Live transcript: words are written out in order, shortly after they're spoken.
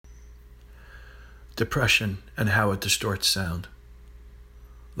depression and how it distorts sound.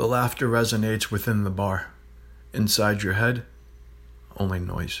 The laughter resonates within the bar. Inside your head, only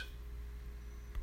noise.